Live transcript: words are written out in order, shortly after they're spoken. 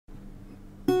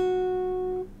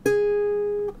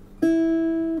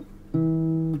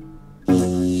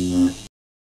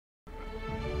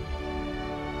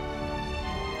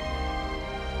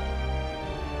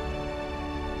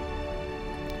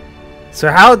So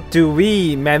how do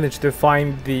we manage to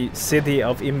find the city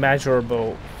of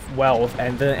immeasurable wealth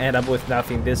and then end up with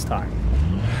nothing this time?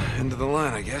 End of the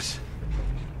line, I guess.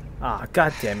 Ah,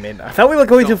 god damn it. I thought we were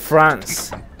going to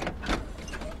France.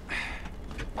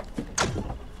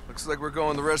 Looks like we're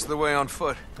going the rest of the way on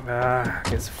foot. I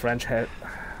guess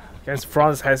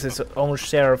France has its own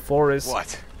share of forests,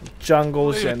 What?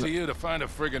 jungles, Leave it and to you to find a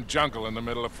friggin' jungle in the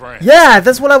middle of France. yeah,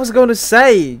 that's what I was going to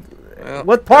say. Well,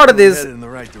 What part of this headed in the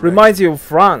right direction. reminds you of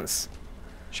France?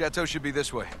 Chateau should be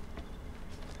this way.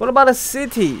 What about the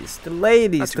cities, the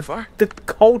ladies, Not too far. the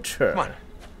culture? Come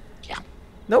on.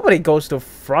 Nobody goes to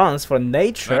France for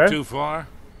nature. Not too far.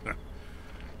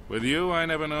 With you, I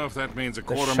never know if that means a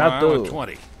quarter chateau. mile or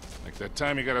 20. Like that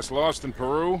time you got us lost in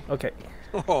Peru. Okay.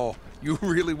 Oh, you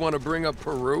really want to bring up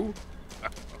Peru?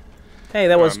 Hey,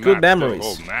 that was I'm good not still memories.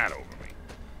 holding that over me.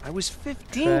 I was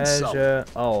 15, so. Treasure.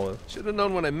 Oh, Should have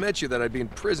known when I met you that I'd be in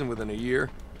prison within a year.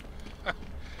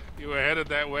 You were headed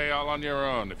that way all on your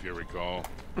own, if you recall.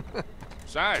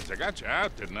 Besides, I got you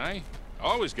out, didn't I?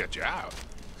 Always get you out.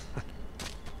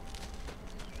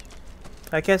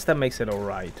 I guess that makes it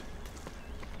alright.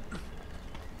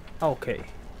 Okay.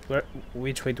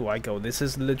 Which way do I go? This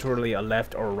is literally a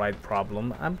left or right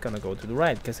problem. I'm gonna go to the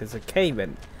right because it's a cave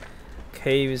and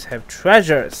caves have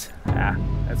treasures. Ah,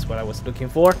 that's what I was looking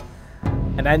for.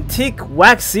 An antique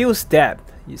wax seal stamp.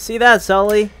 You see that,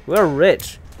 Sully? We're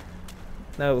rich.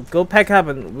 Now go pack up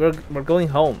and we're going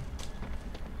home.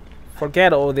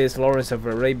 Forget all this Lawrence of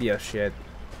Arabia shit.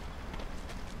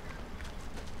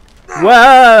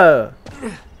 Whoa!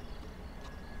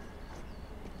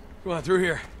 Come on, through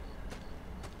here.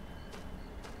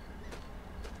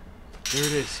 There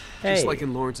it is. Hey. Just like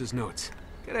in Lawrence's notes.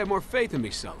 Gotta have more faith in me,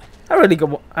 Sully. I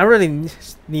really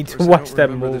need to Of course, I watch don't that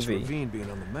remember this movie. ravine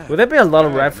being on the map. Will there be a lot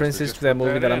of Yeah, references just to that put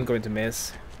movie that that I'm in. going to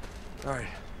miss? Alright.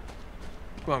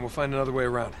 Come on, we'll find another way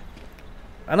around.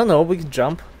 I don't know, we can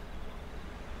jump.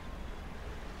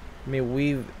 I mean,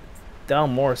 we've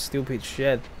done more stupid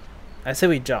shit. I say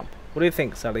we jump. What do you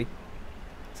think, Sally?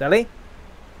 Sally?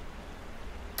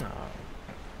 Oh.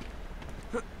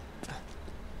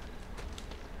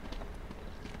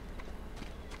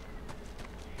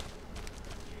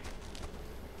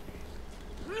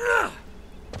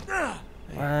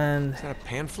 And Is that a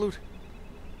pan flute?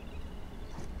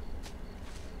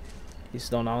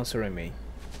 he's not answering me.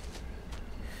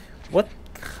 What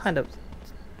kind of...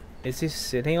 Is he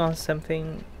sitting on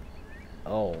something?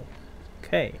 Oh,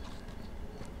 okay.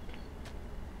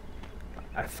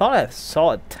 I thought I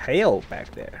saw a tail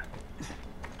back there.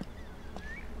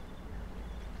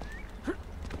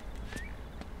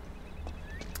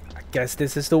 I guess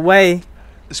this is the way.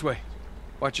 This way.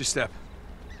 Watch your step.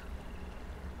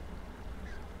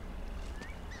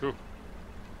 Whew.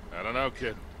 I don't know,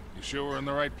 kid. You sure we're in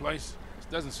the right place? This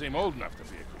doesn't seem old enough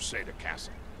to be a Crusader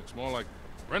castle. Looks more like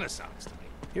Renaissance to me.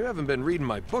 You haven't been reading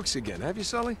my books again, have you,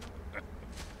 Sully?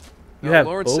 You No, have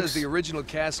Lawrence books? says the original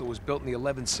castle was built in the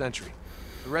 11th century.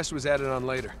 The rest was added on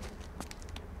later.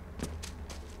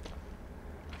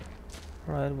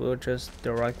 Alright, we'll just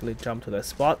directly jump to that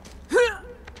spot.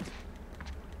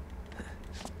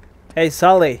 Hey,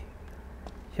 Sully.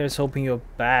 Here's hoping you're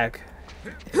back.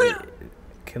 You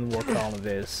can work on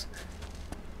this.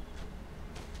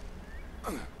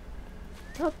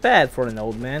 Not bad for an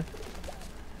old man.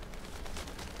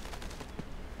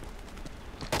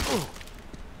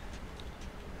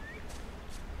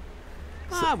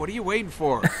 Ah, what are you waiting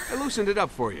for? I loosened it up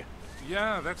for you.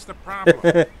 Yeah, that's the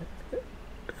problem.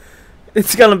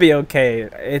 It's gonna be okay.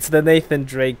 It's the Nathan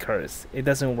Drake curse. It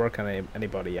doesn't work on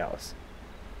anybody else.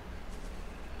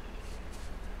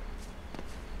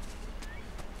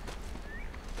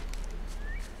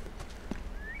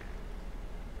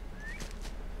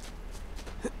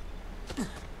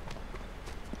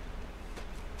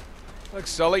 Look,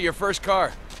 Sully, your first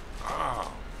car.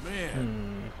 Oh,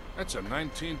 man. That's a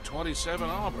 1927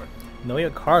 Auburn. Know your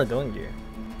car, don't you?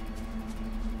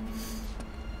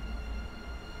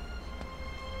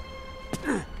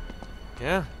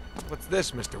 Yeah? What's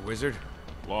this, Mr. Wizard?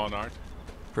 Lawn art.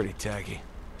 Pretty tacky.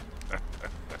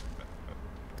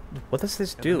 What does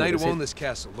this The do? knight Is who it- owned this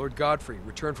castle, Lord Godfrey,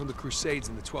 returned from the Crusades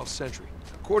in the 12th century.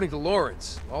 According to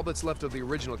Lawrence, all that's left of the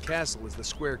original castle is the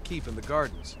square keep and the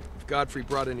gardens. If Godfrey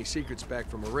brought any secrets back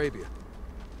from Arabia,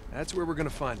 that's where we're gonna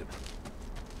find him.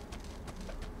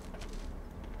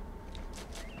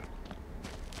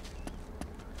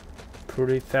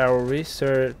 Pretty thorough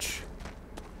research.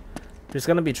 There's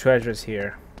gonna be treasures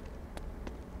here.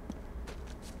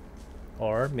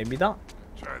 Or maybe not.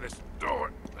 Try this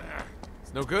door.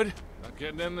 It's no good? Not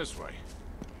getting in this way.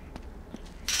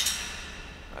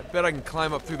 I bet I can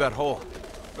climb up through that hole.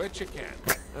 Bet you can.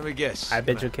 Let me guess. I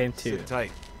bet you can too. Sit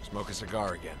tight. Smoke a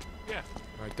cigar again. Yeah.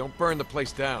 All right, don't burn the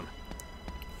place down.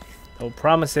 No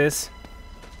promises.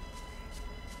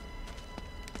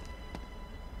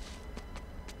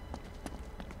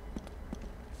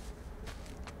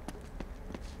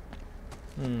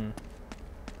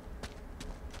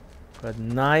 A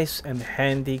nice and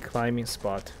handy climbing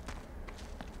spot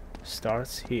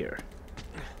starts here.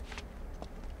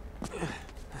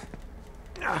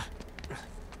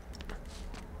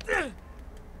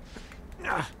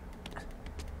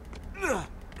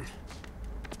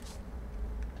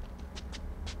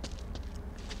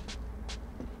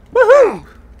 Woohoo!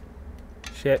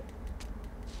 Shit.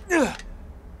 What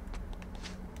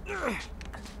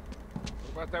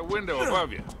about that window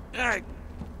above you? I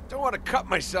don't want to cut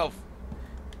myself.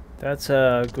 That's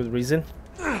a good reason.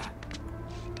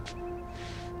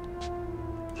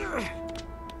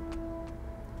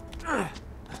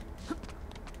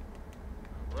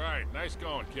 Right, nice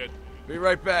going, kid. Be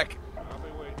right back. I'll be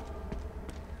waiting.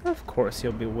 Of course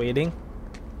you'll be waiting.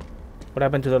 What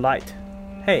happened to the light?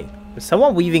 Hey, is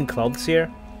someone weaving clothes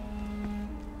here?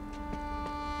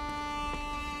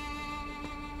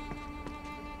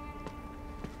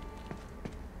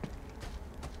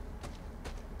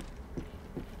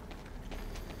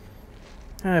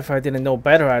 If I didn't know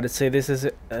better, I'd say this is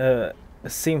a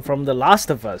scene from The Last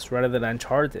of Us rather than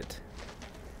Uncharted.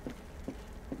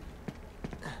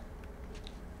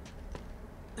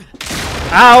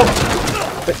 Ow!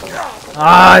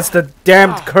 Ah, it's the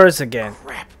damned curse again.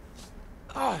 Crap.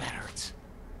 Oh, that hurts.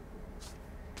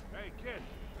 Hey, kid,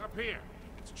 up here.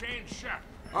 It's chained shut.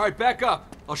 All right, back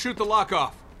up. I'll shoot the lock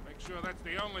off. Make sure that's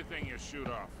the only thing you shoot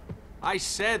off. I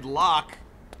said lock.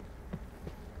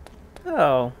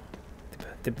 Oh,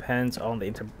 depends on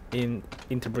the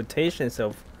interpretations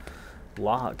of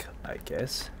lock, I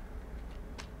guess.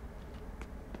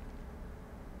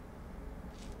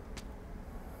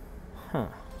 Huh.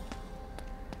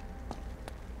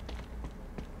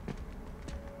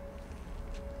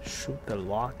 Shoot the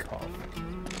lock off.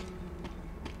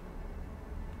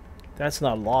 That's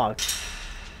not locked.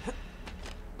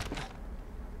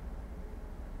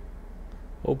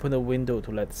 Open the window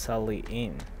to let Sally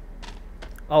in.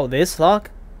 Oh, this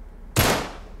lock?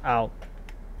 Ow.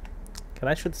 Can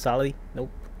I shoot Sally?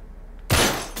 Nope.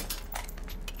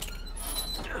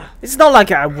 It's not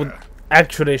like I would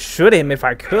actually shoot him if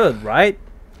I could, right?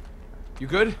 You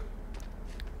good?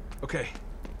 Okay.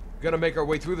 We gotta make our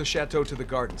way through the chateau to the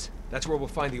gardens. That's where we'll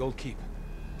find the old keep.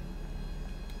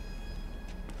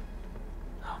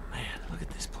 Oh man, look at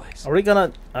this place. Are we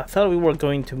gonna... I thought we were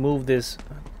going to move this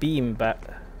beam back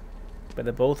by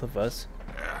the both of us.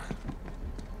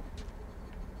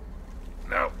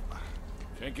 No.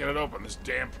 Can't get it open. This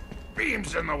damn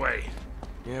beam's in the way.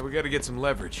 Yeah, we gotta get some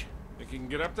leverage. Think you can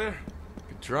get up there?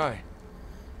 Could try.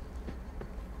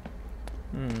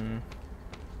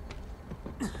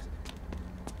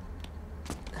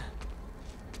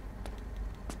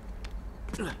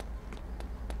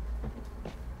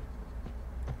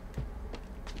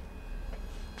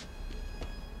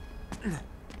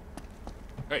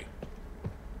 Hey,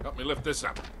 help me lift this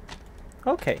up.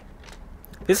 Okay.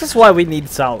 This is why we need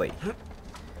Sally.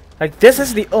 Like, this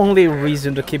is the only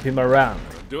reason to keep him around.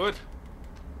 Do it?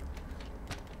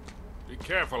 Be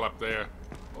careful up there.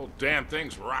 Whole damn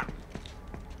thing's rotten.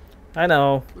 I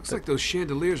know. Looks like those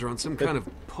chandeliers are on some kind of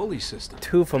pulley system.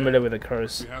 Too familiar with the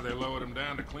curse. See how they lowered him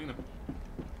down to clean him?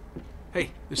 Hey,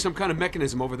 there's some kind of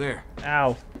mechanism over there.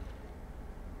 Ow.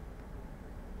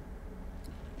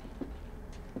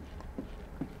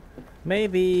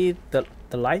 Maybe the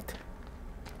light?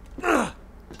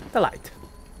 The light.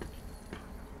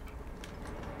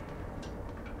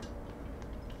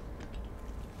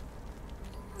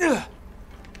 Hey,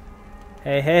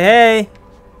 hey, hey!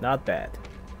 Not bad.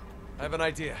 I have an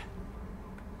idea.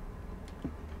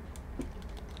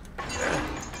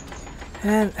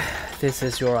 And this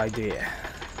is your idea.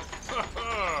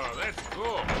 Oh, that's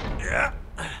cool. Yeah.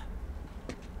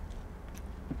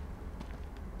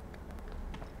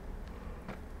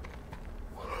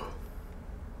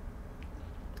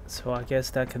 So I guess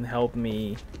that can help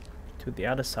me to the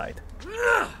other side.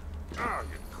 Oh, you're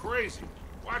crazy.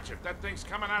 Watch it. That thing's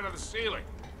coming out of the ceiling.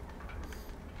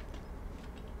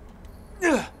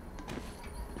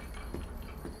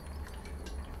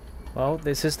 Well,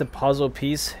 this is the puzzle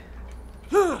piece.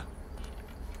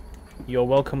 You're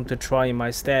welcome to try in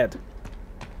my stead.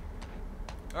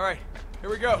 All right, here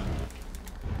we go.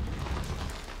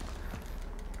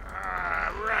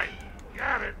 Right.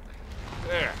 Got it.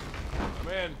 There. I'm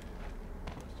in.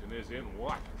 Question is, in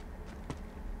what?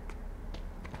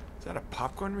 Is that a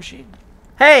popcorn machine?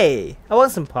 Hey, I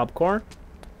want some popcorn.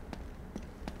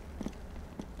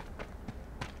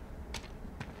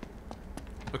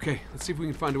 Okay, let's see if we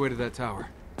can find a way to that tower.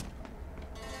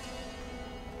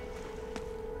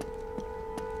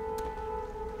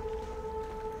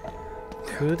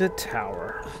 To the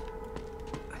tower.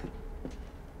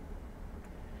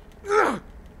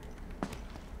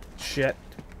 Shit.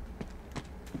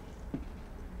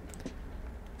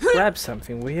 Grab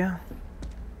something, will ya?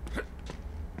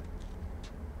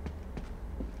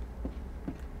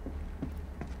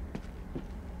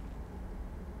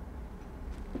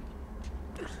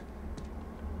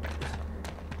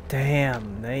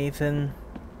 Damn, Nathan.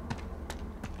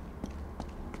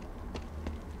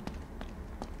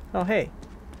 Oh, hey.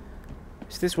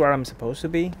 Is this where I'm supposed to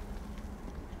be?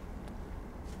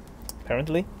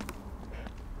 Apparently.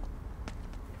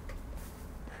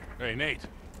 Hey, Nate.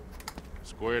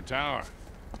 Square tower.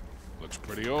 Looks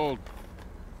pretty old.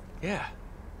 Yeah.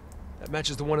 That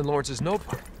matches the one in Lawrence's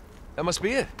notebook. That must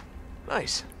be it.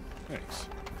 Nice. Thanks.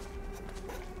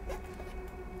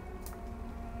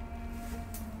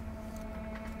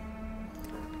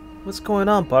 What's going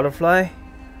on, Butterfly?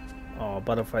 Oh,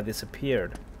 Butterfly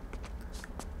disappeared.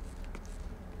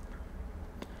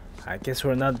 I guess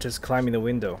we're not just climbing the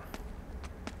window.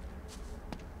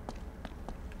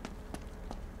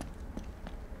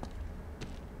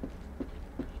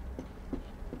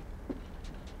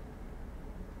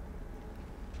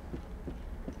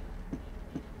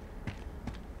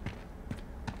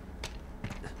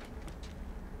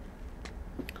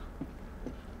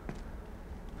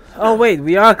 Oh wait,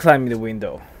 we are climbing the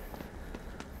window.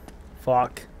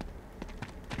 Fuck.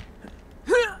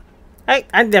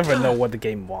 I never know what the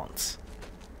game wants.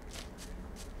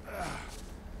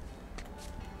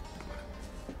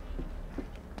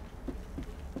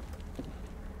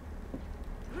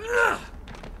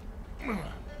 Can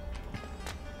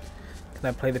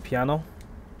I play the piano?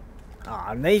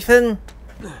 Ah, Nathan!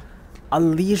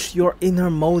 Unleash your inner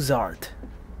Mozart.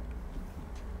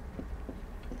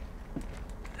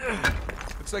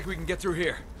 Looks like we can get through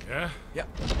here. Yeah? Yep.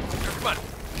 Come on.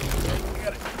 We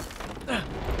got it.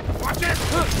 Watch it!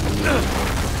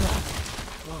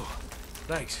 Whoa.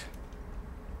 Thanks.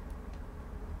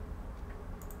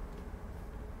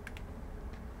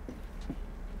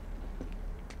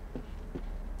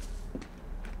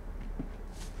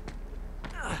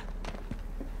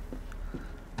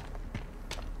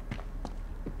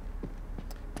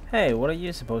 Hey, what are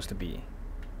you supposed to be?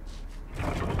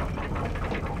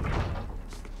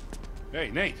 Hey,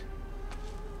 Nate.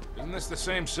 Isn't this the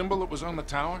same symbol that was on the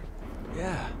tower?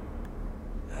 Yeah.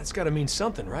 That's gotta mean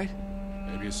something, right?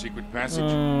 Maybe a secret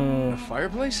passage? A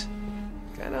fireplace?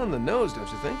 Kinda on the nose, don't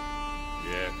you think?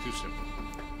 Yeah, too simple.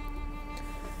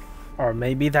 Or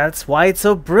maybe that's why it's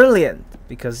so brilliant.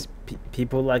 Because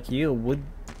people like you would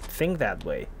think that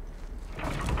way.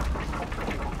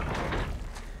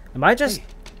 Am I just... Hey,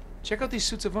 check out these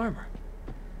suits of armor.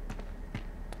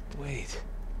 Wait.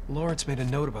 Lawrence made a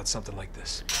note about something like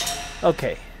this.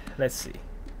 Okay, let's see.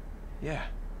 Yeah.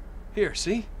 Here,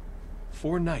 see?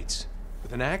 4 knights.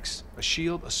 With an axe, a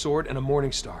shield, a sword, and a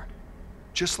morning star.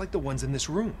 Just like the ones in this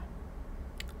room.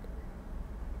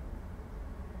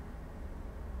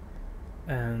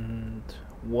 And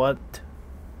what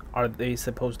are they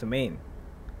supposed to mean?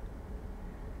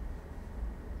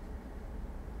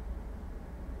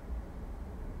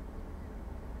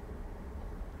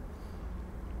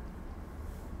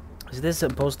 Is this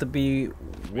supposed to be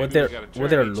what they're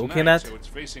looking at? So it's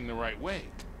facing the right way.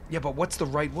 Yeah, but what's the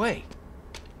right way?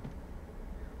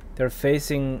 They're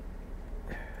facing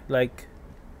like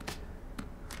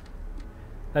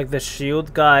the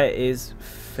shield guy is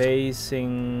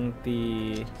facing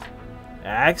the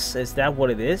axe. Is that what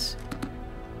it is?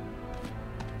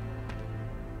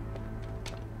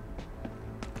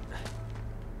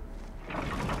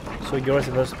 So you're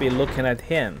supposed to be looking at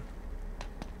him.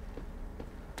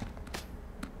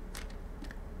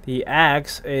 The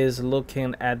axe is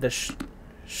looking at the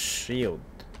shield.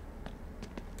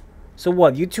 So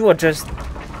what? You two are just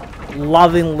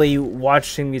lovingly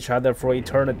watching each other for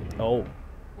eternity. Oh.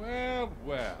 Well,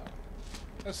 well.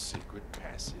 A secret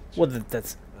passage. What?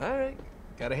 That's... Alright.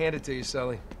 Gotta hand it to you,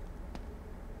 Sully.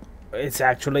 It's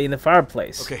actually in the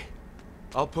fireplace. Okay.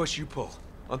 I'll push, you pull.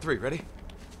 On 3, ready?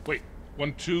 Wait,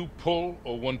 1, 2, pull,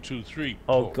 or 1, 2, 3,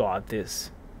 Oh pull? god,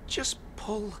 this. Just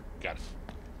pull. Got it.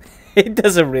 It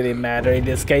doesn't really matter in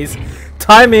this case.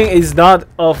 Timing is not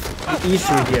of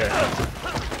issue here.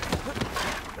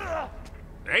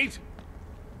 Nate?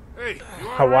 Hey, you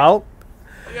all How right? well?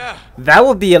 Yeah. That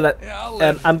would be an I'll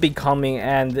live. unbecoming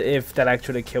and if that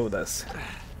actually killed us.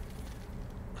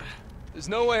 There's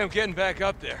no way I'm getting back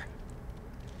up there.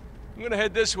 I'm gonna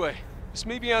head this way. Just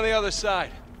meet me on the other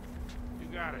side. You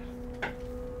got it.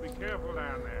 Be careful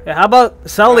down there. Yeah, how about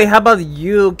Sully? How about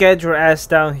you get your ass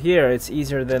down here? It's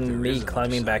easier than me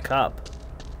climbing back up.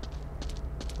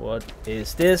 What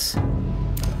is this?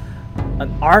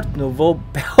 An Art Nouveau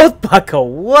belt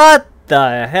buckle. What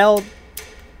the hell?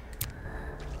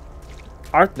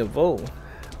 Art Nouveau.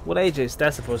 What age is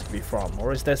that supposed to be from?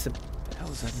 Or is that What the hell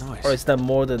is that noise? or is that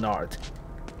modern art?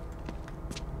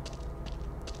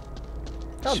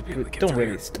 Don't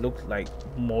really look like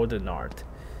modern art.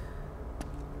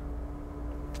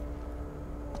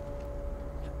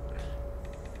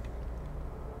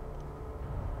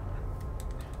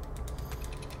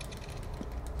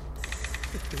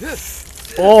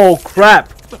 Oh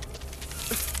crap!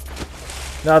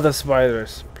 Now the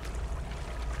spiders.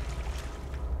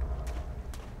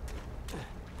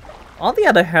 On the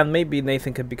other hand, maybe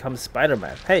Nathan could become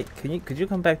Spider-Man. Hey, could you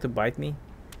come back to bite me?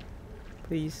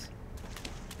 Please.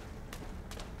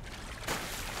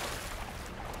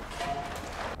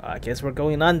 I guess we're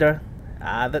going under.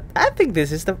 I think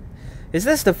this is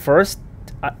this the first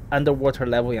underwater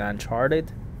level in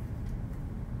Uncharted?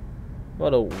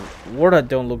 Well, the water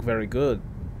don't look very good.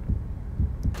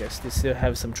 Guess they still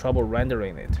have some trouble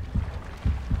rendering it.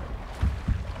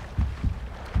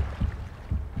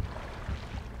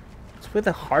 It's with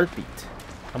a heartbeat.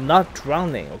 I'm not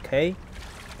drowning, okay?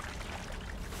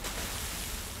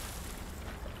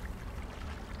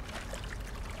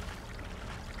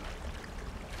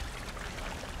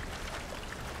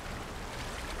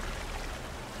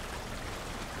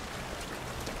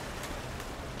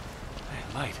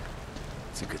 Hey, light.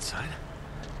 It's a good sign.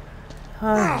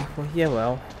 Well, yeah,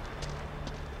 well.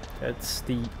 That's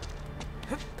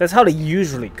how it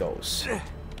usually goes.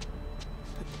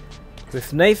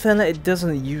 With Nathan, it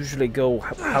doesn't usually go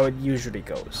how it usually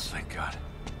goes. Thank God.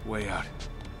 Way out.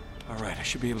 Alright, I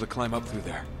should be able to climb up through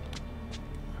there.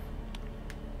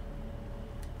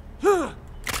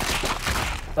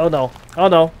 Oh no. Oh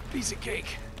no. Piece of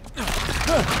cake.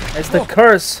 It's the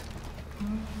curse.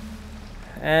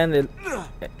 And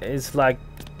it's like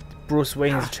Bruce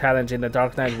Wayne's challenge in The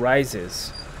Dark Knight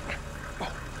Rises. Oh,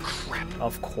 crap.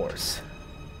 Of course.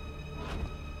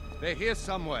 They're here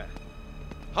somewhere.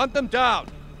 Hunt them down.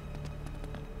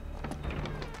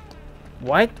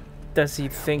 Why does he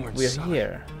think we're Solid.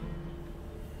 here?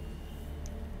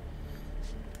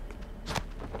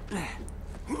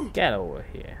 Get over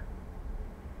here.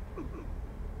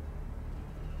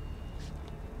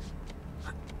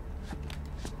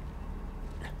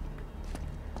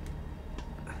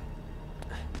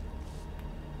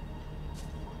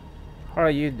 How are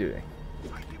you doing?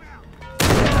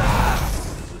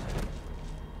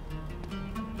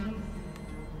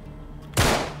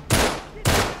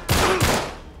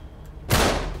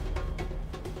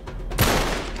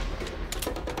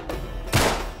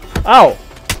 Oh!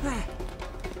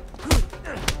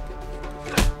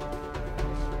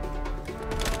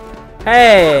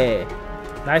 Hey!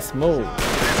 Nice move.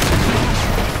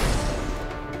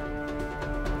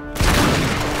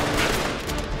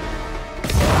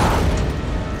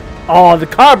 Oh, the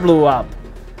car blew up.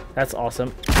 That's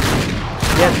awesome.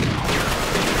 Yes.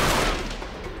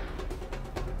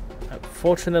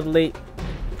 Unfortunately,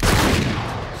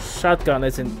 shotgun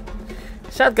isn't.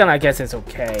 Shotgun, I guess, is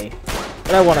okay.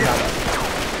 But I want another.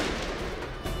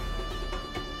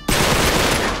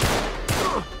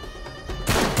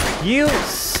 You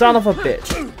son of a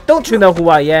bitch. Don't you know who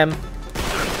I am?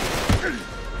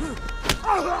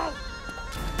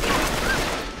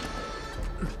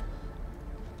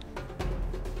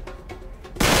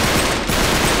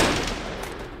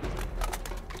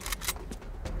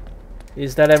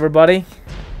 Is that everybody?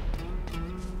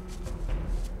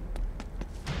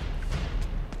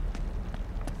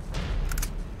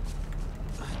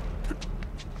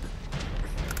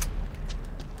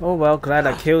 Oh well, glad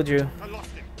I killed you.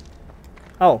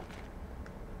 Oh.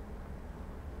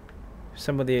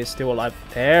 Somebody is still alive.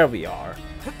 There we are.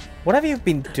 What have you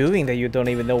been doing that you don't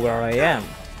even know where I am?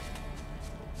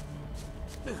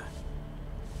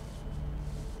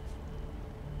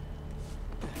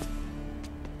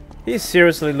 He's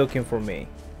seriously looking for me.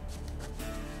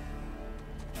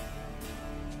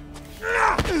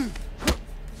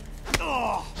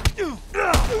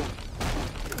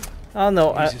 Oh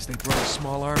no, Jesus, they brought a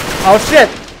small army. oh shit!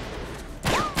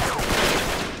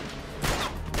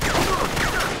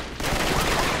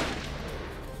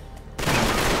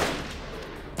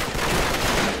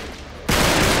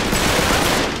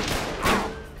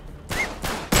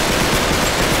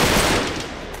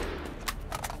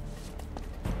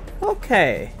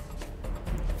 Okay.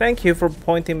 Thank you for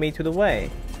pointing me to the way.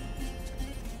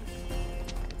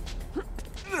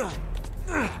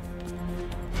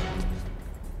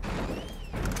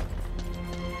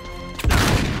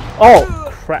 Oh,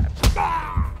 crap.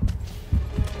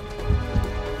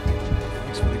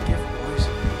 Thanks for the gift, boys.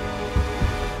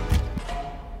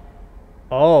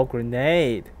 Oh,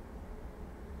 grenade.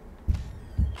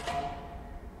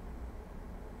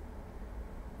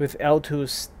 With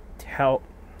L2 held,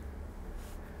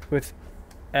 with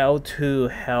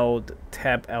L2 held,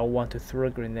 tap L1 to throw a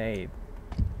grenade.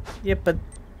 Yeah, but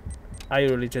I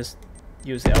usually just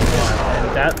use L1,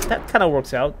 and that kind of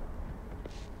works out.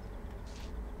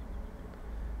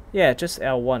 Yeah, just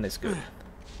L1 is good.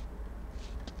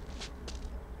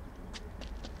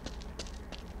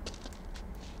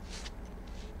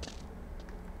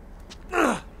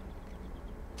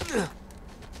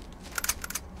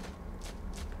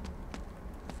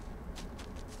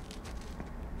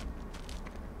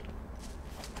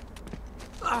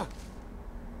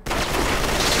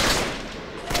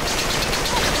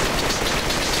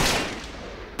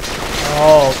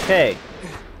 Okay.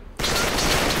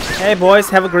 Hey boys,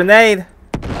 have a grenade.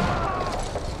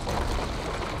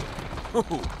 Ooh,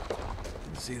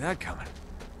 didn't see that coming.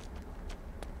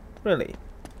 Really?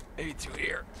 Maybe two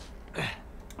here.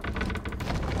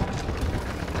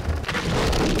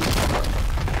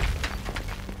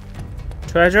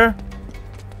 Treasure?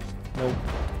 Nope.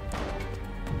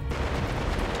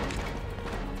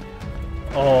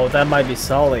 Oh, that might be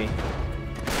Sully.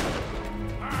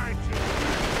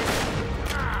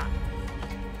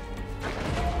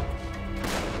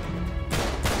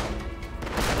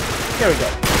 Here we go.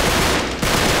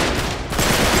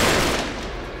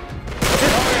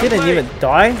 Didn't even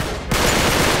die?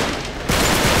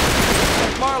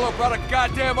 Marlowe brought a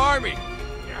goddamn army.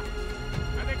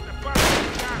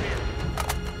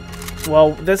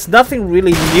 Well, there's nothing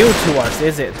really new to us,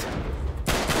 is it?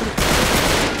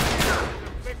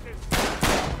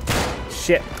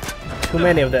 Shit. Too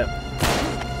many of them.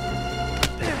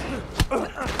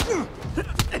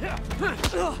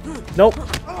 Nope.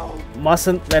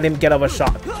 Mustn't let him get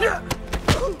overshot.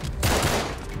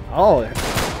 Oh.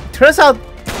 Turns out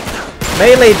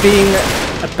melee being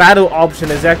a battle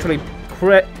option is actually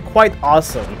quite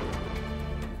awesome.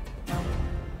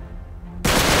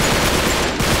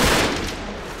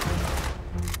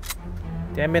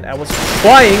 Damn it, I was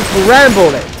trying to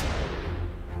ramble it.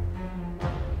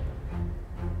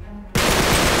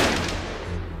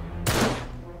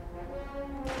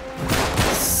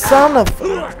 Son of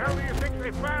a...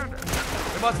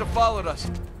 They must have followed us.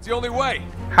 It's the only way.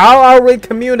 How are we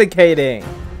communicating?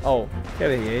 Oh,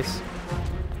 there he is.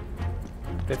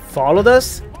 They followed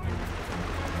us?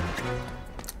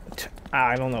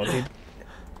 I don't know, dude.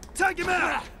 Take him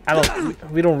out.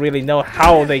 We don't really know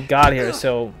how they got here,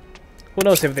 so who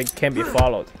knows if they can be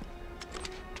followed.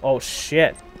 Oh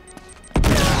shit.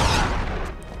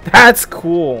 That's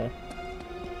cool.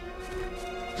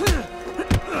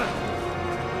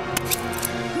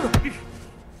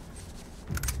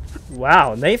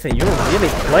 Wow, Nathan, you're really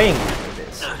playing with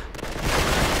this.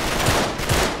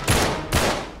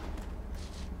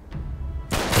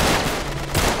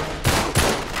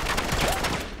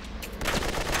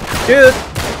 Dude!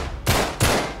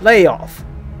 Lay off.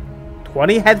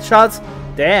 20 headshots?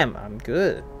 Damn, I'm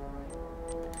good.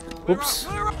 Oops.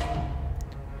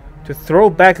 To throw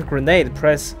back a grenade,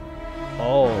 press...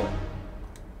 Oh.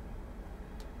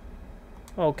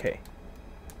 Okay.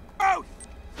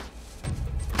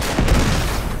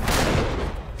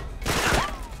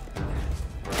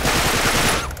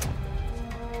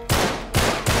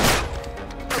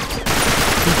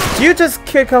 Did you just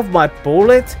kick off my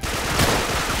bullet?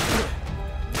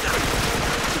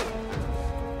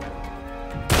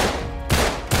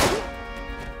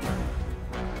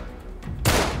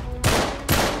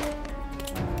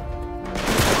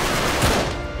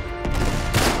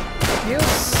 You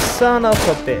son of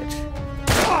a bitch.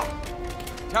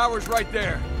 Tower's right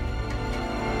there.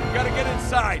 We gotta get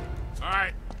inside. All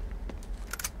right.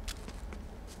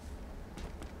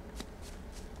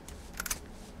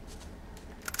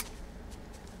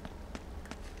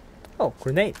 Oh,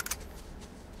 grenade.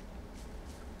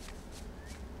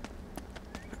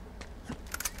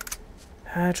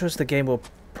 I trust the game will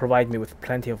provide me with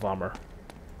plenty of armor.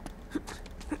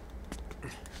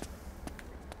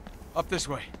 Up this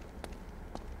way.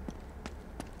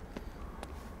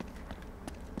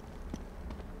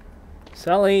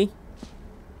 Sully.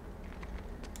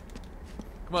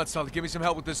 Come on, Sully, give me some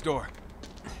help with this door.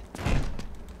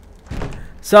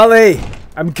 Sully,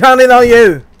 I'm counting on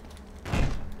you.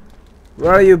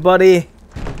 Where are you, buddy?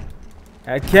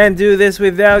 I can't do this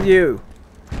without you.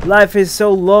 Life is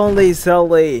so lonely,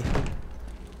 Sully.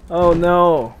 Oh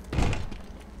no.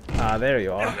 Ah, there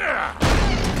you are.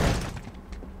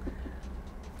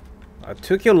 I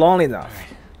took you long enough.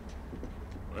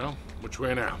 Well, which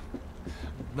way now?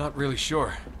 Not really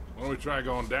sure. Why don't we try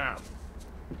going down?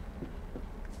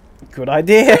 Good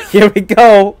idea. Here we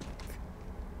go.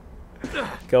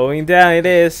 Going down it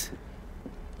is.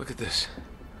 Look at this.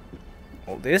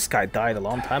 Oh, this guy died a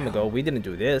long time ago. We didn't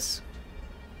do this.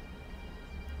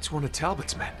 It's one of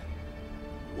Talbot's men.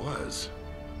 Was.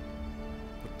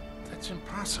 That's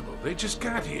impossible. They just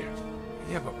got here.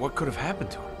 Yeah, but what could have happened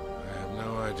to him? I have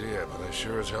no idea, but I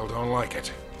sure as hell don't like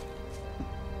it.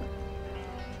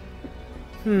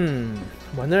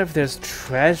 Wonder if there's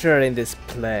treasure in this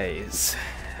place.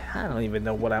 I don't even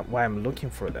know why I'm looking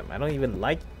for them. I don't even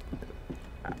like.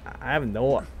 I have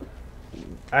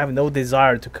no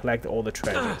desire to collect all the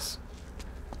treasures.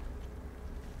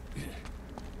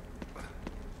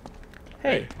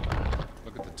 Hey.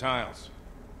 Look at the tiles.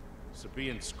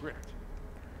 Sabaean script.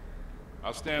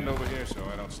 I'll stand over here so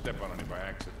I don't step on any by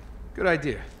accident. Good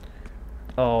idea.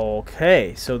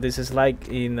 Okay, so this is like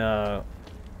in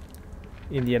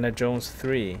Indiana Jones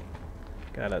 3.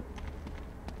 Got it.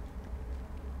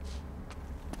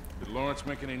 Did Lawrence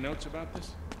make any notes about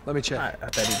this? Let me check. I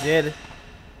bet he did.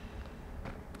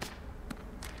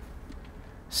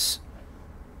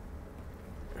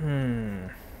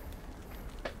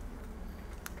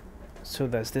 So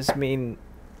does this mean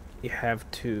you have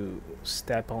to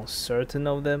step on certain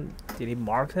of them? Did he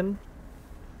mark them?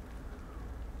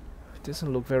 It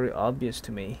doesn't look very obvious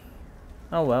to me.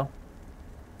 Oh well.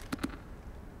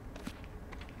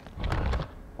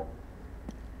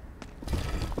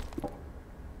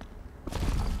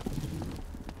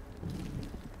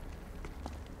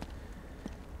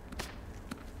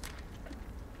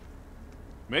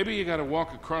 Maybe you gotta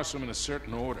walk across them in a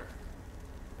certain order.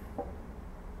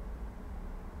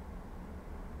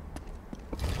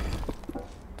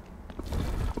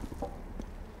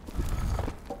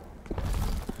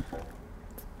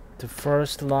 The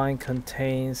first line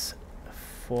contains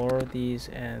 4 of these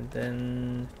and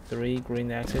then 3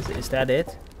 green X's. Is that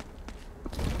it?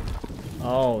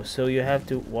 Oh, so you have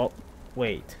to walk.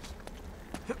 Wait.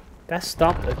 That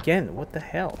stopped again. What the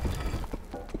hell?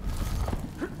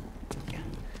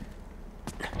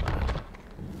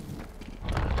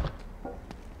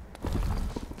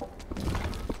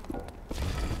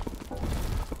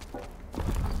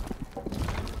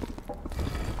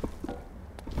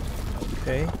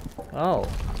 Okay. Oh.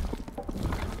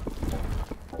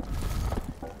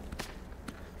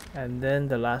 And then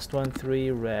the last one,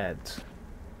 3 red.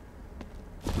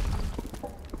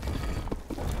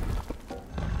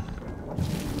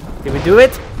 Did we do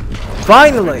it?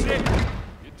 Finally!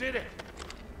 You did it!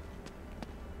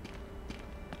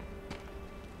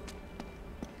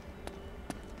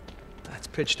 It's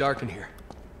pitch dark in here.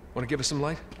 Want to give us some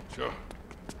light? Sure.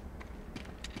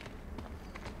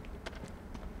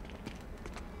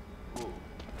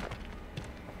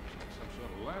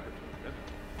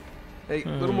 Hey, a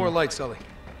little more light, Sully.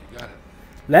 You got it.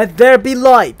 Let there be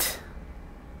light!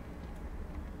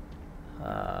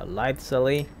 Light,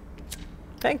 Sully.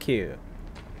 Thank you.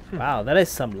 Wow, that is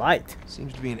some light.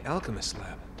 Seems to be an alchemist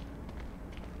lab.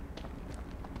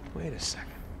 Wait a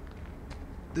second.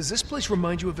 Does this place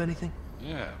remind you of anything?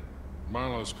 Yeah.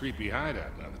 Marlowe's creepy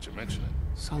hideout, now that you mention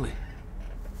it. Sully.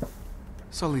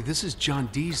 Sully, this is John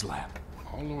Dee's lab.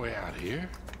 All the way out here?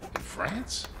 In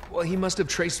France? Well, he must have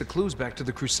traced the clues back to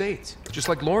the Crusades, just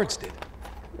like Lawrence did.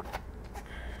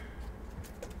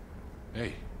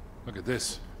 Hey, look at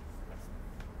this.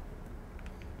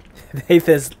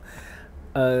 Nathan's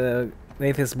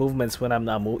movements when I'm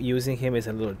not using him is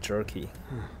a little jerky.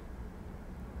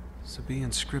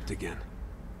 Sabaean script again.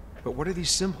 But what are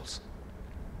these symbols?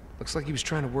 Looks like he was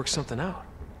trying to work something out.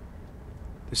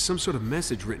 There's some sort of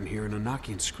message written here in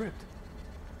Enochian script.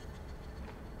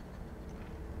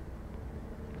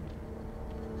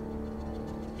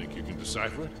 Think you can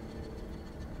decipher it?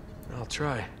 I'll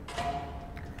try.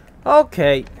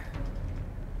 Okay.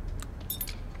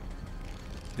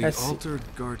 The Let's see. altar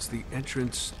guards the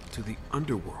entrance to the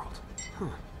underworld. Huh.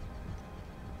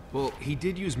 Well, he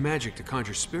did use magic to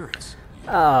conjure spirits.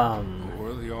 Or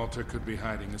the altar could be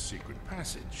hiding a secret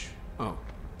passage. Oh.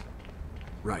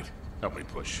 Right. Help me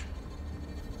push.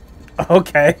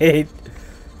 Okay.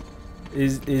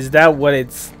 Is that what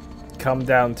it's come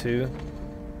down to?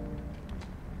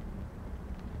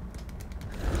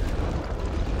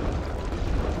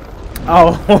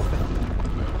 Oh.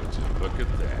 Look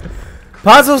at that.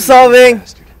 Puzzle solving!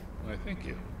 Bastard. I think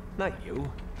you. Not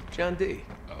you. John D.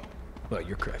 Oh. Well,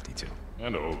 you're crafty too.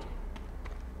 And old.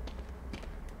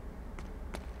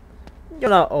 You're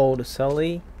not old,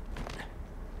 Sully.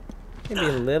 Maybe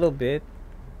a little bit.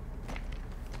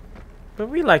 But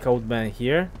we like old men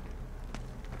here.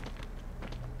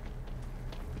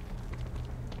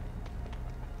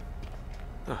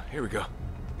 Oh, here we go.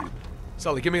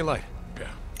 Sully, give me a light. Yeah.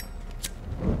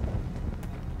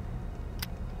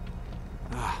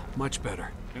 Ah, much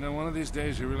better. You know, one of these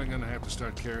days you're really gonna have to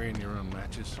start carrying your own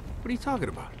matches. What are you talking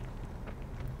about?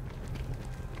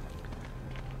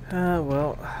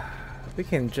 Well, we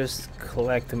can just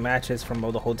collect the matches from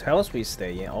all the hotels we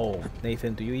stay in. Oh,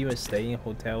 Nathan, do you even stay in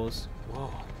hotels? Whoa.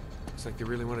 Looks like they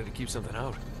really wanted to keep something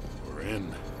out. We're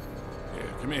in. Yeah,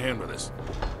 give me a hand with this.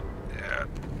 Yeah.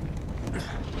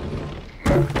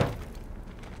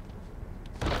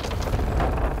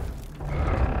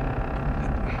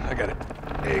 I got it.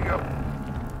 There you go.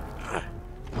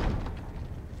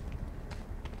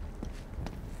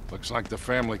 Looks like the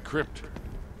family crypt.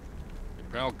 Your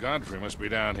pal Godfrey must be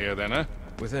down here then, huh?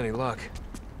 With any luck.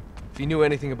 If he knew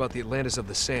anything about the Atlantis of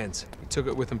the Sands, he took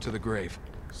it with him to the grave.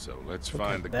 So let's Look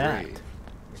find at the that. grave.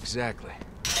 Exactly.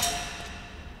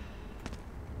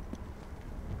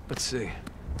 Let's see.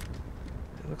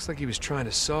 It looks like he was trying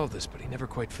to solve this, but he never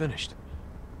quite finished.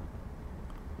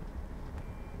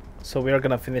 So we are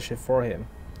gonna finish it for him.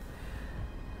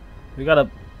 We got a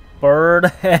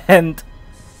bird and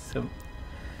some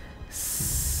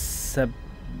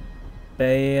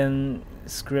Sabaean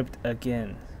script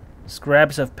again.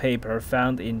 Scraps of paper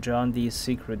found in John Dee's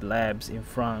secret labs in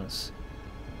France.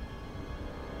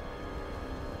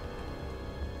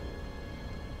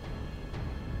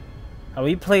 Are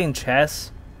we playing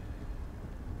chess?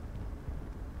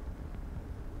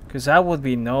 Because I would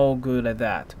be no good at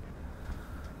that.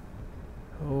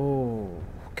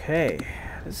 Okay,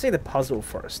 let's see the puzzle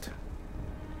first.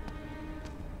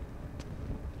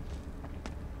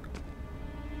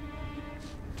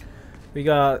 We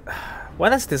got... Why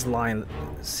does this line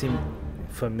seem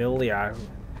familiar?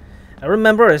 I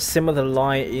remember a similar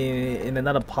line in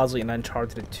another puzzle in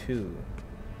Uncharted 2.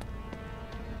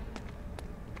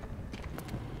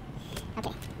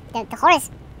 Okay, the horse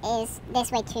is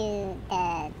this way to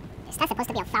the... Is that supposed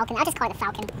to be a falcon? I'll just call it a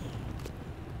falcon.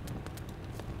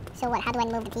 So what, how do I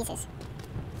move the pieces?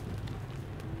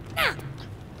 Ah!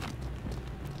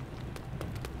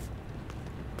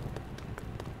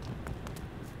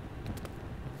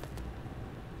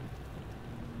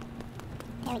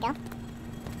 There we go.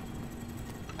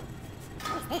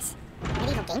 What is this?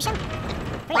 Medieval game show?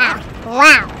 Wow.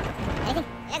 Wow. Anything?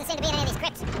 It doesn't seem to be in any of these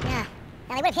crypts. Yeah.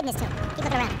 Now they would have hidden this too. Keep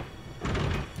looking around.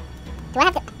 Do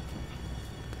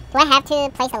I have to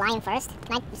place the lion first?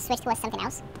 Can I switch towards something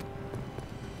else?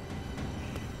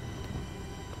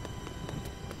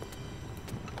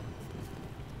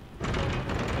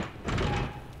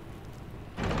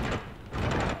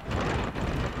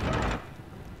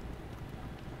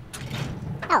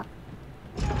 Oh.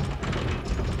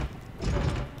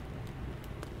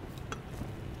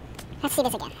 Let's see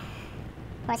this again.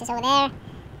 Horse is over there.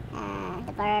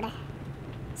 The bird.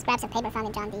 Scraps of paper found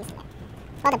in John Dee's.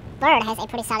 Well, the bird has a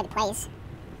pretty solid place.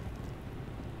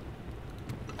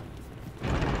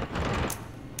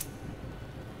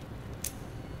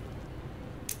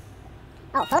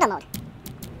 Oh, photo mode.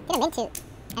 Didn't mean to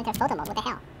enter photo mode. What the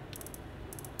hell?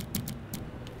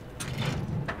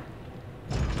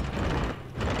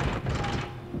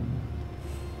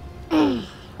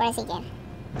 Where is he again?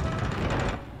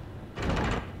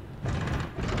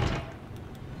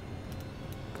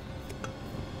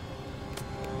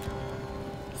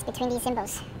 It's between these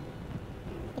symbols.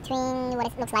 Between what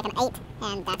it looks like an 8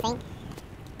 and that thing.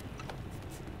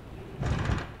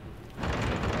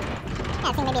 Yeah,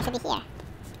 I think maybe it should be here.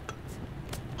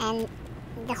 And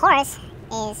the horse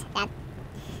is that,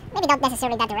 maybe not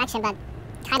necessarily that direction, but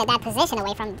kind of that position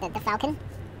away from the falcon.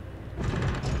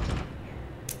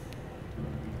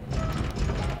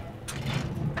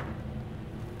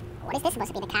 What is this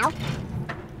supposed to be, the cow?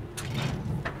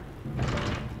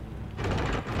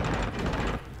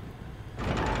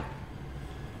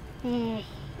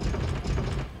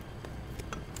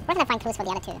 Where can I find clues for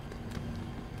the other two?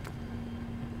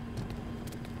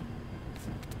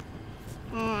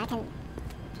 I can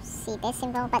see this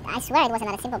symbol, but I swear it was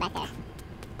another symbol back there.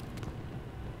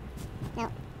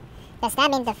 No. Does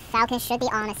that mean the falcon should be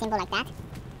on a symbol like that?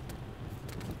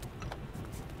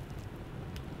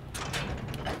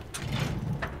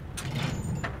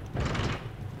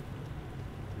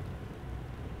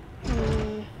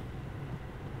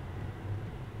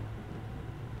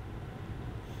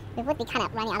 We would be kind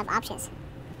of running out of options.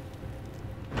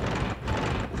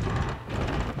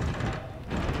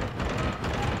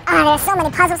 Ah, there are so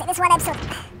many puzzles in this one episode.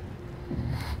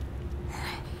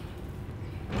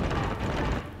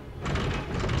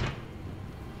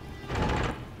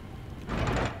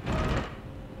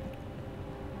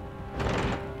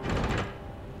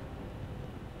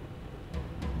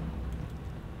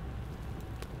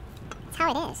 how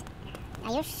it is.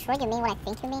 Are you sure you mean what I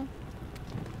think you mean?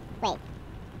 Wait.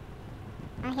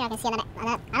 Oh, here I can see another.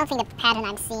 I don't think the pattern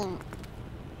I'm seeing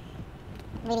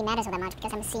really matters all that much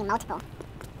because I'm seeing multiple.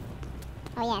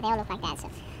 Oh yeah, they all look like that. So,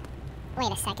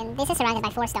 wait a second. This is surrounded by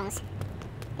 4 stones.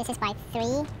 This is by 3.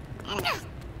 And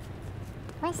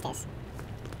what is this?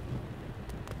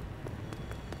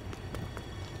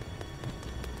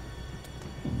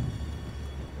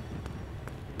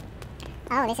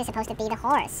 Oh, this is supposed to be the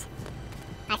horse.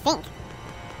 I think.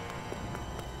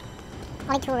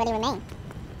 Only 2 really remain.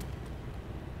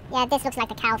 Yeah, this looks like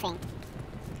the cow thing.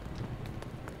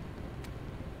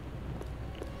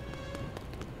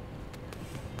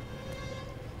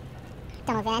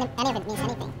 Don't know if any of it means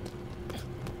anything.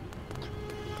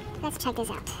 Let's check this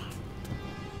out.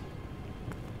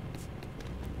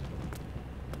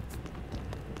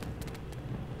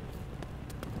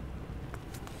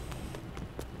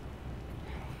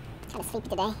 Kind of sleepy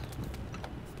today.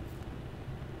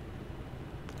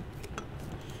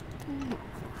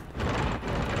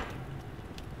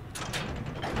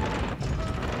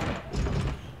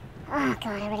 Oh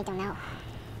god, I really don't know.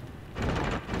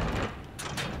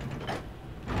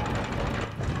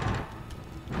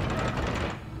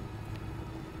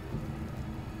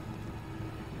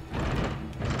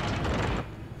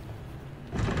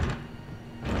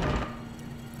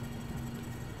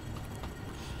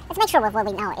 Let's make sure of what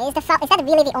we know. Is that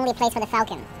really the only place for the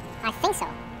falcon? I think so.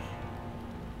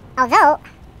 Although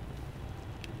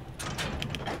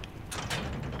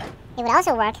it would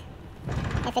also work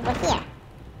if it were here.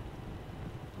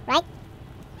 Right?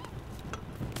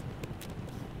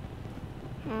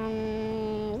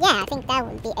 Yeah, I think that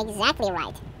would be exactly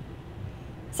right.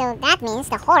 So that means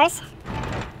the horse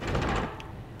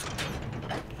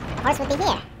would be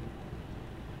here.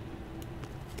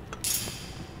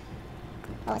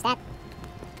 What was that?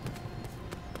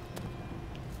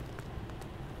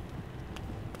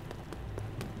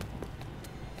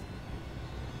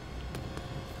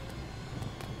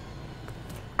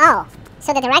 Oh,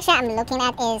 so the direction I'm looking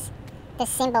at is the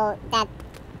symbol that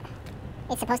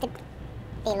it's supposed to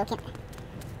be looking.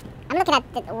 I'm looking at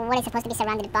what it's supposed to be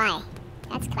surrounded by.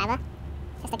 That's clever.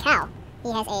 That's the cow.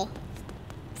 He has a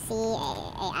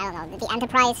I don't know, the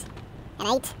Enterprise, an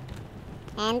 8,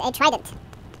 and a trident.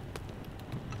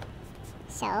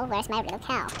 So, where's my little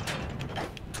cow?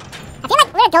 I feel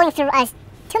like we're going through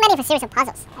too many of a series of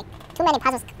puzzles. Like, too many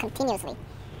puzzles continuously.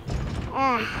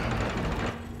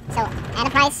 So,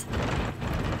 Enterprise.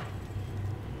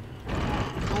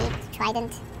 8,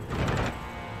 trident.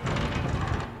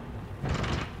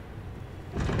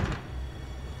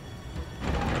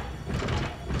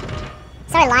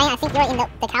 Sorry, lion, I think you're in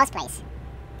the cow's place.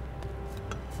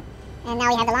 And now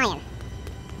we have the lion.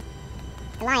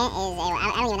 The lion is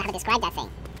I don't even know how to describe that thing.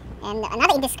 And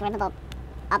another indescribable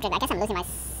object. I guess I'm losing my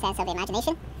sense of the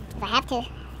imagination. If I have to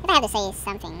say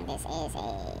something, this is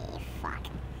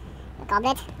a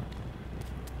goblet.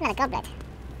 Not a goblet.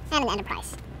 And an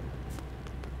Enterprise.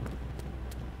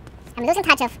 I'm losing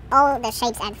touch of all the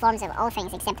shapes and forms of all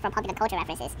things except for popular culture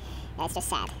references. That's just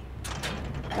sad.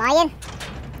 Lion?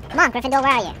 Come on, Gryffindor,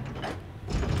 where are you?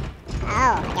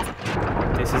 Oh, I guess.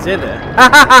 This is it then.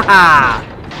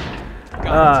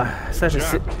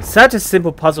 Such a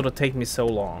simple puzzle to take me so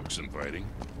long. Looks inviting.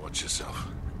 Watch yourself.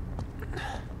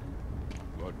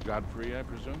 Lord Godfrey, I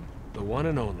presume? The one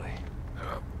and only.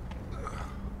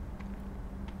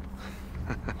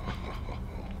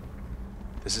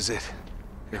 This is it.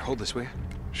 Here, hold this, will you?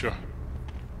 Sure.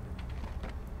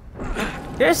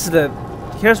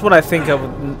 Here's what I think of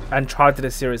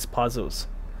Uncharted series puzzles.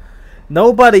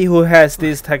 Nobody who has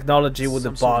this technology would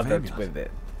have bothered with it.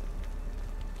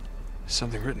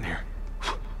 Something written here.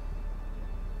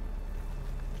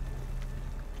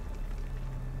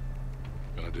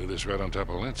 Gonna do this right on top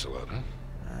of Lancelot, huh?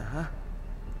 Uh-huh.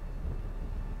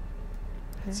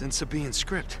 It's in Sabaean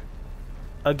script.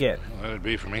 Again. Well, that'd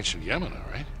be from ancient Yemen,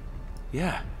 all right?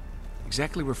 Yeah.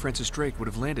 Exactly where Francis Drake would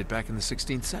have landed back in the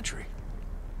 16th century.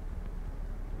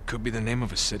 Could be the name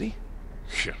of a city?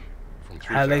 Yeah. From 3,000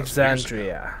 years ago.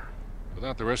 Alexandria.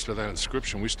 Without the rest of that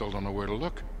inscription, we still don't know where to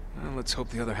look. Well, let's hope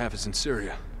the other half is in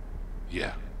Syria.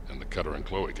 Yeah, and the Cutter and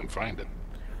Chloe can find it.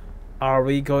 Are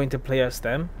we going to play as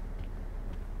them?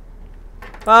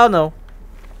 Oh no.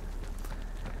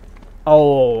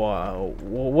 Oh,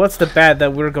 what's the bet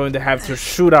that we're going to have to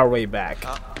shoot our way back?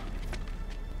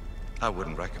 I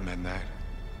wouldn't recommend that.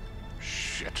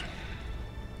 Shit.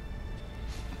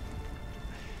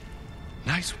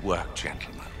 Nice work,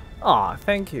 gentlemen. Aw,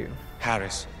 thank you.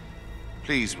 Harris,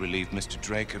 please relieve Mr.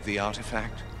 Drake of the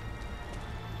artifact.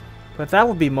 But that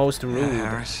would be most rude.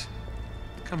 Harris,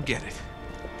 come get it.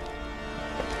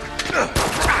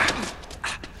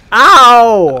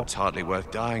 Ow! It's hardly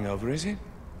worth dying over, is it?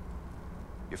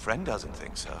 Your friend doesn't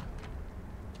think so.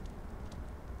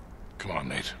 Come on,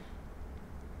 Nate.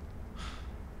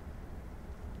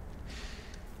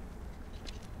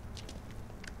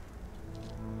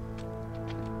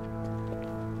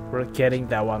 We're getting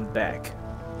that one back.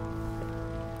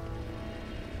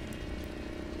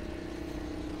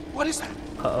 What is that?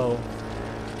 Uh-oh. Oh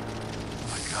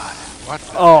my God. What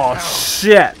the Oh, hell?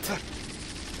 shit.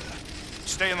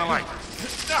 Stay in the light.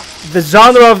 The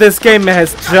genre of this game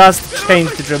has just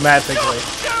changed dramatically.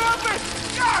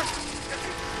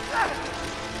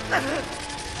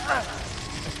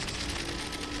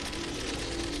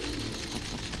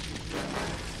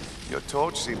 Your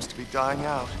torch seems to be dying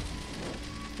out.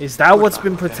 Is that what's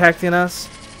been protecting us?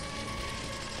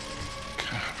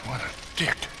 God, what a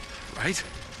dick. Right?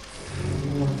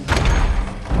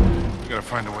 We gotta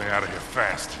find a way out of here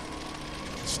fast.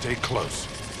 Stay close.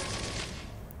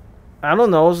 I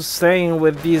don't know, staying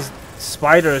with these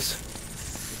spiders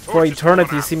for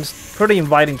eternity seems pretty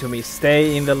inviting to me.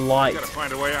 Stay in the light. We gotta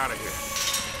find a way out of here.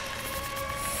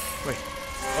 Wait,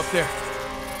 up there.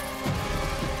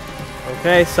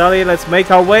 Okay, Sully, let's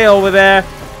make our way over there.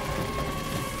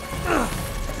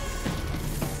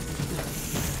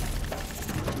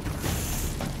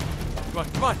 Come on,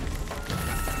 come on.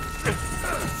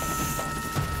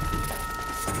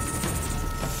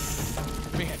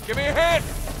 Give me a hand.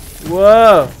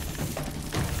 Whoa.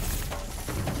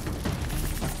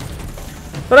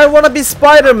 But I want to be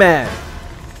Spider-Man.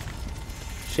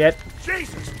 Shit.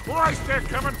 Jesus Christ, they're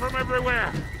coming from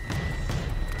everywhere.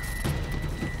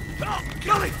 Oh,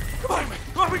 Gilly, come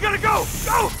on, we gotta go.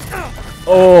 Go.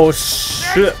 Oh,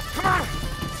 shit. Come on.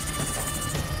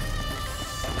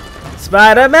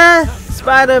 Spider-Man.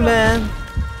 Spider-Man.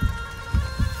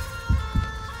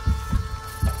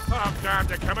 Oh God,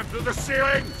 they're coming through the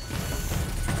ceiling.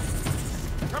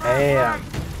 Come on, Damn. run.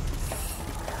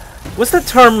 What's the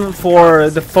term for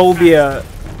the phobia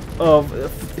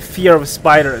of fear of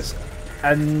spiders?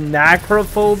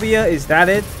 Anacrophobia? Is that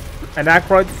it?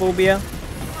 Anacrophobia?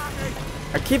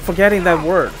 I keep forgetting that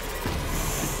word.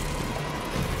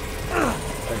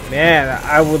 But man,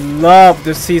 I would love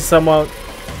to see someone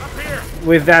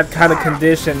with that kind of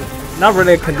condition. Not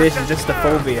really a condition, just a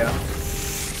phobia.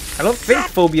 I don't think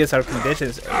phobias are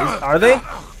conditions. Are they?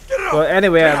 Well,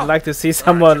 anyway, I'd like to see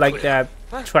someone like that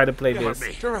try to play this.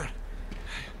 Turn around.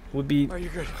 Would be Are you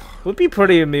good?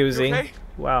 pretty amusing. okay?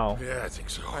 Wow. Yeah, I think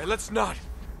so. All right, let's not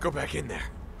go back in there.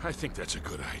 I think that's a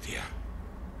good idea.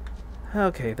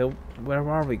 Okay, where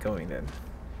are we going then?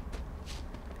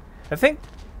 I think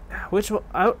which one,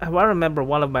 I remember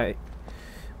one of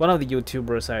the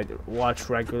YouTubers I watch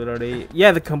regularly.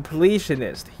 Yeah, the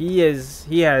completionist. He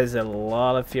has a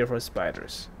lot of fear for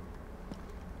spiders.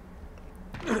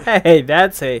 Hey,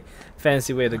 that's a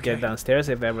fancy way to get downstairs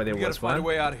if ever there We gotta was find a one.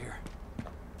 way out of here.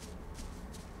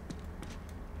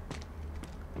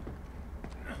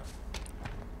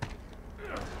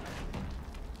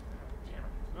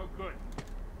 No good.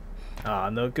 Ah,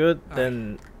 no good.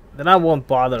 Then I won't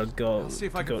bother to go. I'll see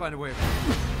if I can find a way.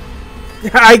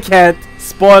 I can't.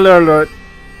 Spoiler alert.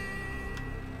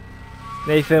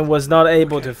 Nathan was not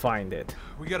able to find it.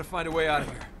 We gotta find a way out of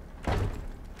here.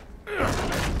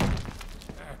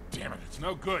 Damn it, it's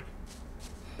no good.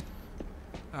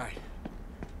 All right.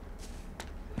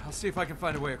 I'll see if I can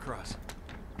find a way across.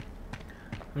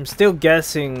 I'm still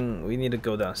guessing we need to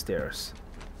go downstairs.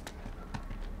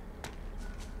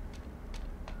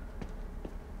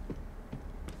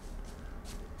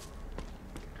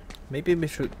 Maybe we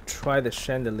should try the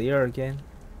chandelier again.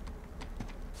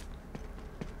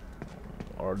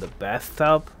 Or the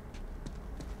bathtub.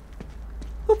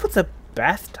 Who puts a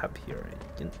bathtub here?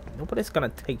 Nobody's gonna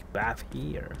take bath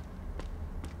here.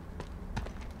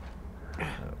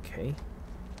 Okay.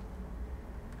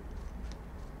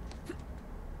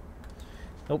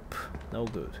 Nope, no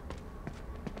good.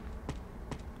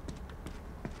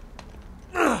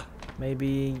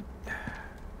 Maybe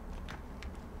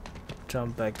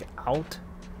jump back out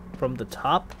from the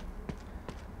top.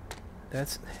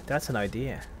 That's an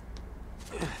idea.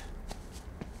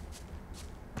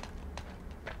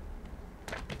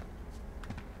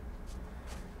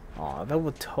 Oh, that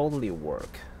would totally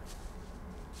work.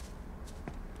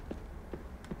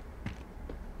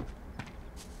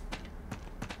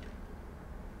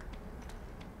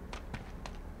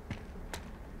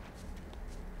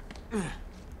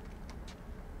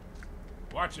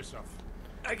 Watch yourself.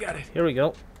 I got it. Here we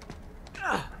go.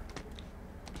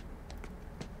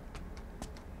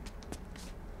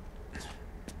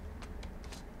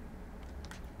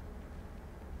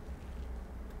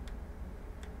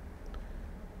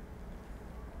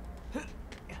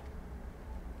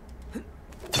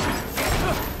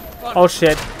 Oh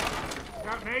shit.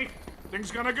 Got me?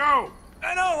 Thing's gonna go.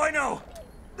 I know.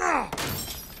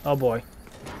 Oh boy.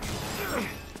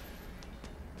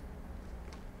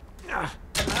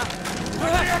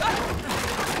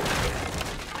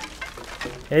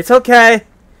 It's okay.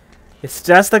 It's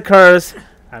just a curse.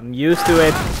 I'm used to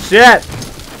it. Shit!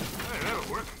 Hey,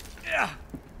 that'll work. Yeah.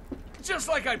 Just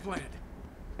like I planned.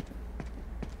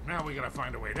 Now we gotta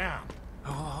find a way down.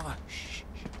 What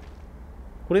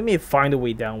do you mean find a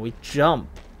way down? We jump.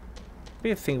 What do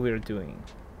you think we're doing?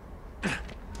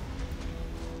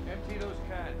 Empty those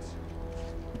cans.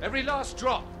 Every last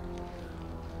drop.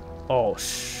 Oh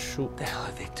shoot. What the hell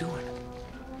are they doing?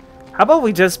 How about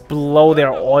we just blow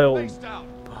their oil Face down.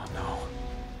 Oh no.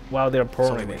 while they're Sony,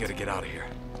 pouring we it? gotta get out of here.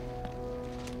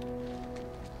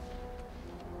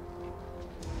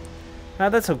 Ah,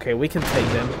 that's okay. We can take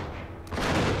them.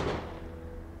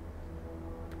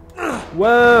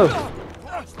 Whoa!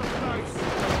 Watch the dice.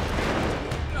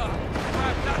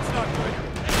 That's not good.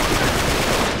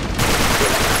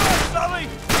 Sully!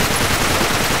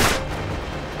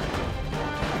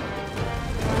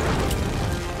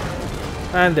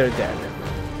 And they're dead.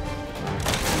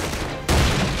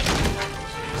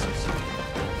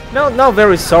 No, not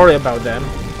very sorry about them.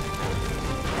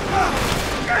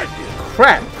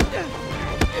 Crap!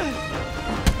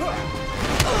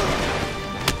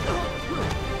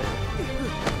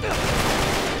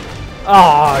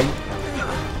 Ah!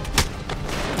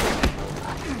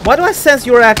 Why do I sense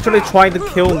you're actually trying to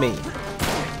kill me?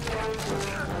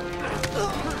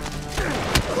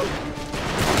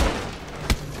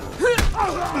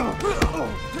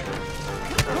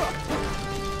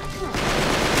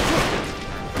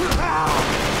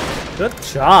 Good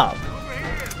job.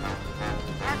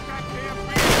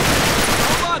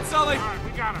 Come on, Sully! Alright,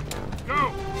 we got him.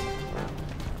 Go!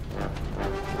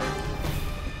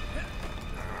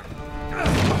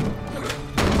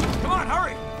 Come on,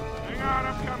 hurry! Hang on,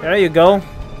 I'm coming. There you go.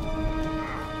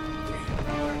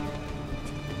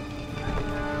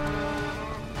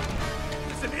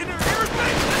 It's an inner ear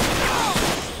thing! Let's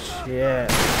go! Yeah.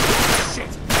 Shit!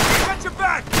 Got your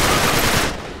back!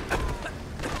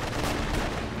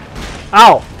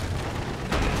 Ow!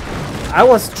 I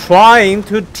was trying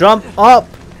to jump up.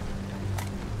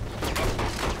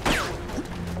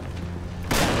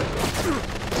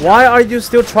 Why are you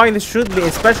still trying to shoot me,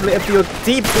 especially if you're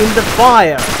deep in the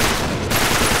fire?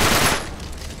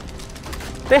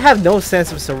 They have no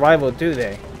sense of survival, do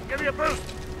they? Give me a boost.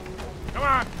 Come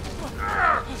on.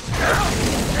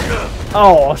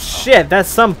 Oh shit, that's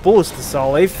some boost,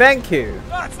 Sully. Thank you.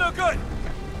 That's no good!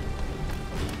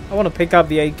 I want to pick up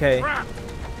the AK. Crap.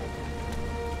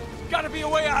 Gotta be a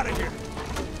way out of here!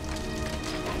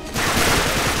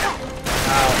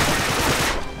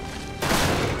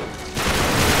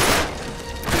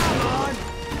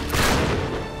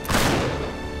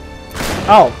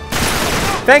 Oh.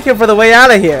 Thank you for the way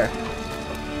out of here.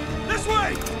 This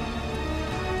way!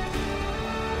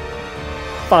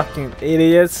 Fucking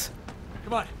idiots.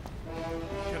 Come on.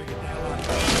 Gotta get the hell out of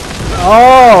here.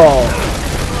 Oh.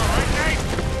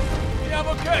 Yeah, I'm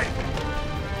okay.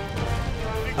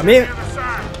 I mean,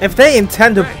 if they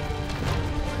intend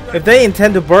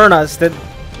to burn us, then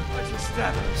Watch your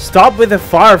step. stop with the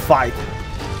firefight.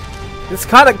 It's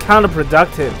kind of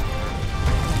counterproductive.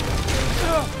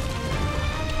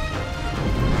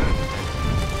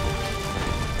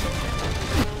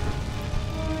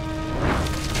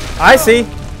 I see.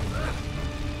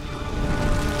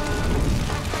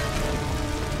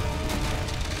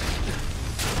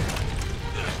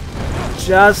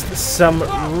 Just some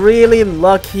really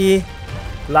lucky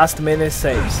last minute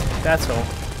saves. That's all.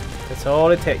 That's all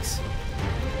it takes.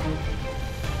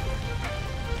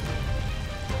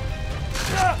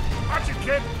 Watch it,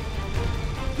 kid.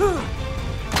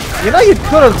 You know, you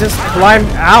could have just climbed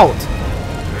out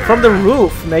from the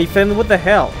roof, Nathan. What the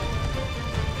hell?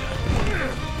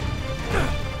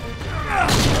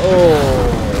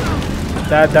 Oh,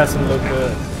 that doesn't look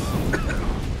good.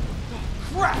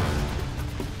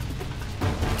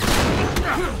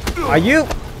 Are you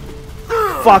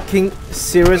fucking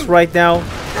serious right now?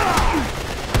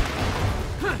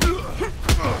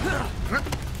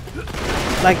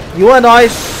 Like, you and I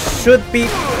should be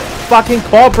fucking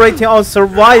cooperating on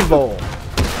survival.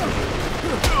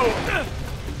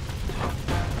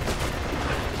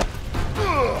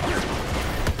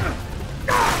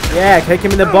 Yeah, kick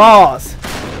him in the balls.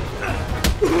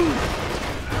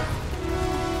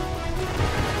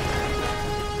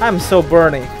 I'm so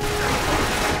burning.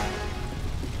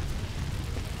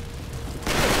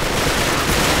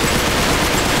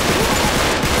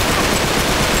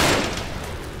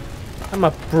 I'm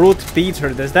a brute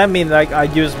beater. Does that mean like I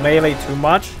use melee too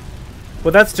much?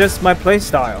 Well, that's just my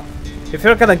playstyle. If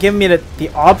you're gonna give me the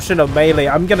option of melee,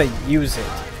 I'm gonna use it.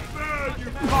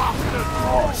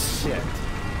 Oh shit.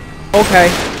 Okay.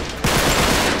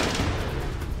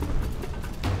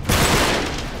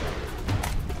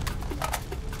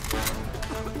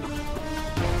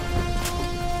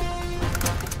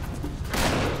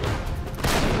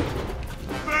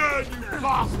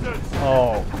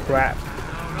 Oh crap.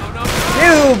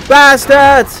 You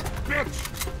bastards!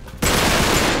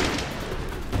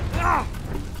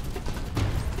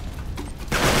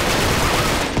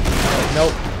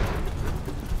 Nope.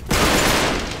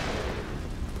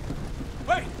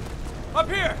 Wait! Up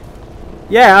here!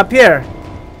 Yeah, up here.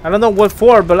 I don't know what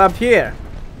for, but up here.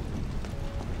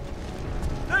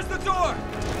 There's the door!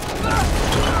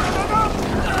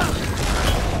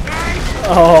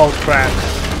 Oh crap.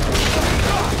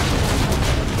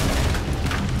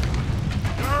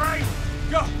 Alright!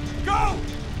 Go! Go!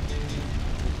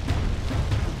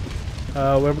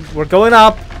 We're going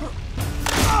up.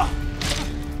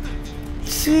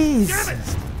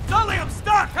 Jesus. Sully, I'm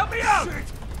stuck! Help me out!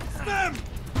 It's them!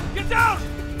 Get down!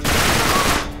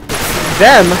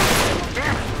 Them?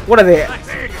 What are they?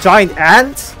 Giant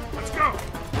ants? Let's go.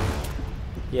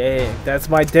 Yeah, that's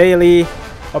my daily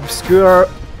obscure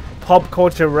pop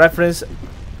culture reference.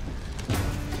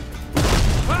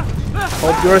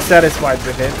 Hope you're satisfied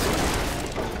with it.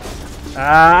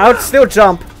 I'll still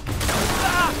jump.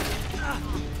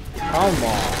 Come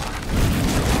on.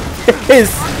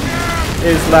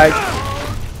 It's like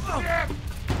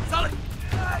Sully!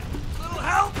 Little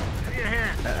help!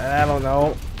 I don't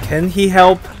know. Can he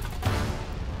help?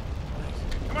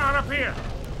 Come on up here.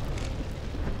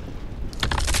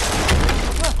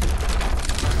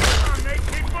 Come on, Nate,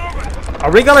 keep moving.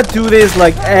 Are we gonna do this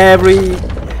like on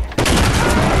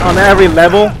every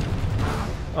level?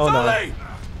 Oh no. Sully!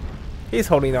 He's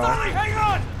holding on. Sully, hang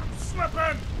on! Slip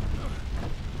in.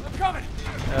 I'm coming!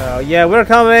 Oh yeah, we're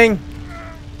coming.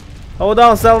 Hold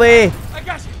on, Sully. I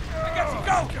got you!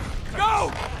 Go!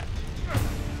 Go!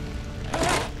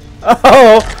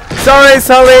 Oh, sorry,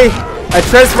 Sully. I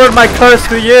transferred my curse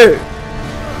to you.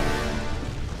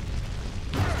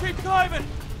 Keep climbing!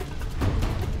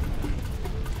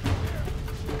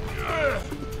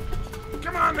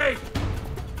 Come on, Nate.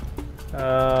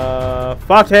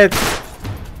 Fuck it.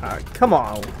 Come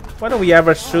on. Why don't we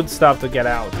ever shoot stuff to get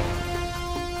out?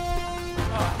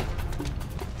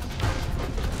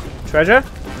 Treasure?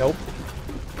 Nope.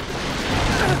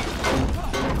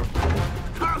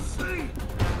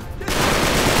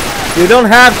 You don't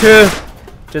have to.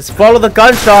 Just follow the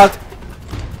gunshot.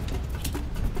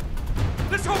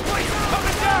 This whole place is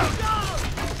coming down!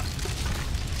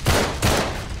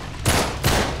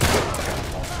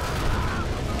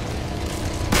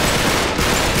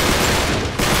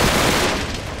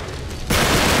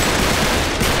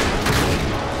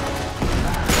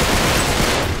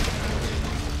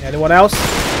 Anyone else?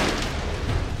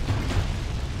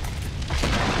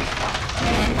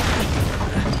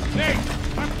 Nate,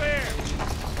 up there.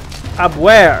 Up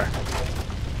where?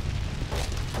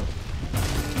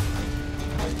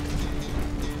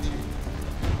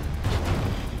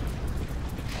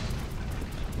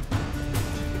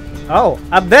 Oh,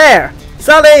 up there!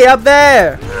 Sully, up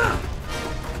there!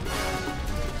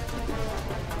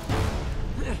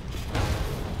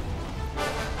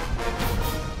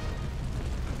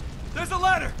 There's a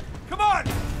ladder! Come on!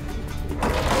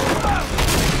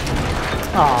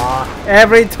 Aw,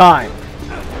 every time.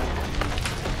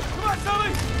 Come on,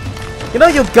 Sully! You know,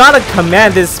 you gotta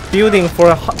command this building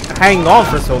for hanging on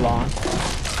for so long.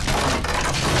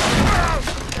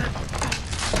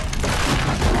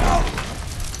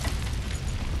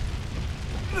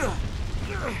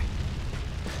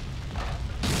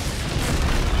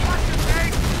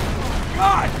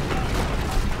 God!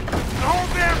 The whole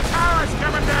damn tower's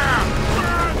coming down.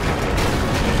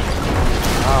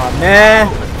 Aw, man.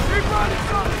 Keep running,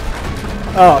 Sully!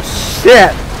 Oh,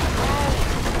 shit.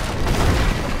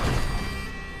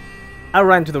 I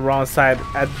ran to the wrong side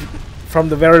from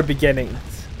the very beginning.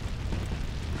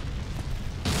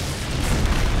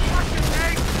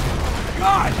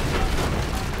 God!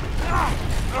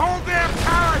 The whole damn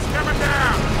tower's coming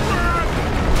down.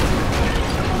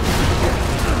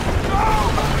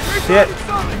 Shit.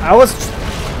 I was...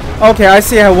 Okay, I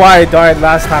see why I died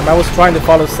last time. I was trying to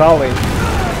follow Sully.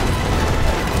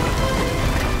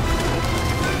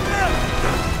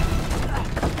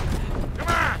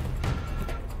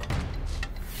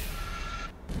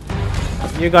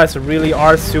 You guys really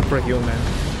are superhuman.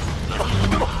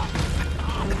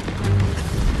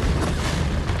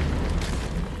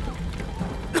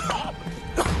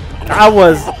 That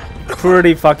was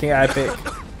pretty fucking epic.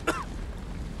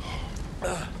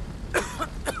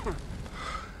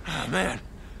 Oh, man.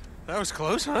 That was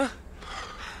close, huh?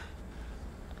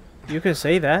 You can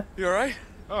say that. You alright?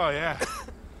 Oh, yeah.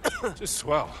 Just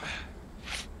swell.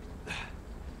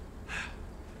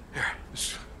 Here,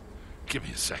 just give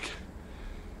me a sec.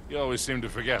 You always seem to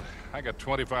forget. I got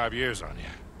 25 years on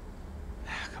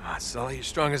you. Come on, Sully. You're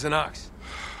strong as an ox.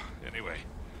 Anyway,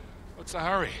 what's the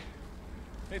hurry?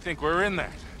 They think we're in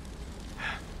that.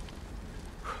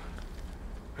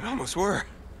 We almost were.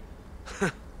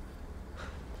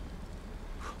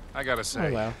 I gotta say,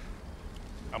 Oh well.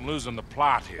 I'm losing the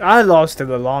plot here. I lost it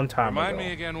a long time Remind ago.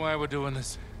 me again why we're doing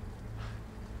this.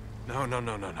 No.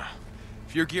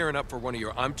 If you're gearing up for one of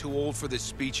your I'm too old for this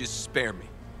speeches, spare me.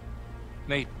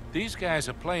 Nate, these guys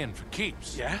are playing for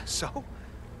keeps. Yeah? So?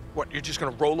 What, you're just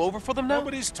gonna roll over for them now?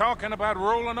 Nobody's talking about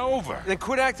rolling over. Then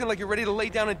quit acting like you're ready to lay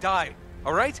down and die,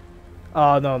 alright?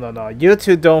 Oh, no. You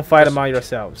two don't fight among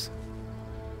yourselves.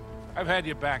 I've had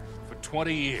you back for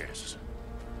 20 years.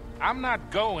 I'm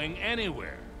not going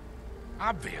anywhere.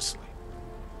 Obviously.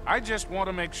 I just want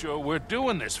to make sure we're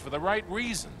doing this for the right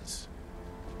reasons.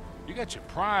 You got your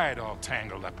pride all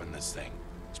tangled up in this thing.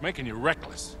 It's making you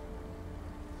reckless.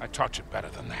 I taught you better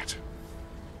than that.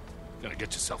 Gonna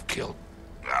get yourself killed.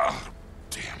 Oh,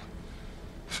 damn.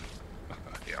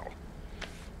 Hell.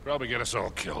 Probably get us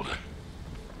all killed.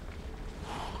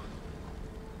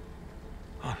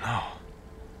 Oh no.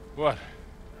 What?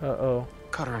 Uh-oh.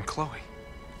 Cutter and Chloe.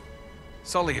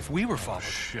 Sully, if we were followed...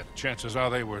 Shit, chances are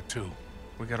they were too.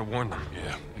 We gotta warn them.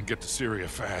 Yeah, and get to Syria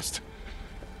fast.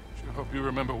 Sure hope you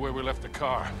remember where we left the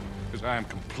car, because I am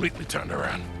completely turned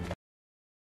around.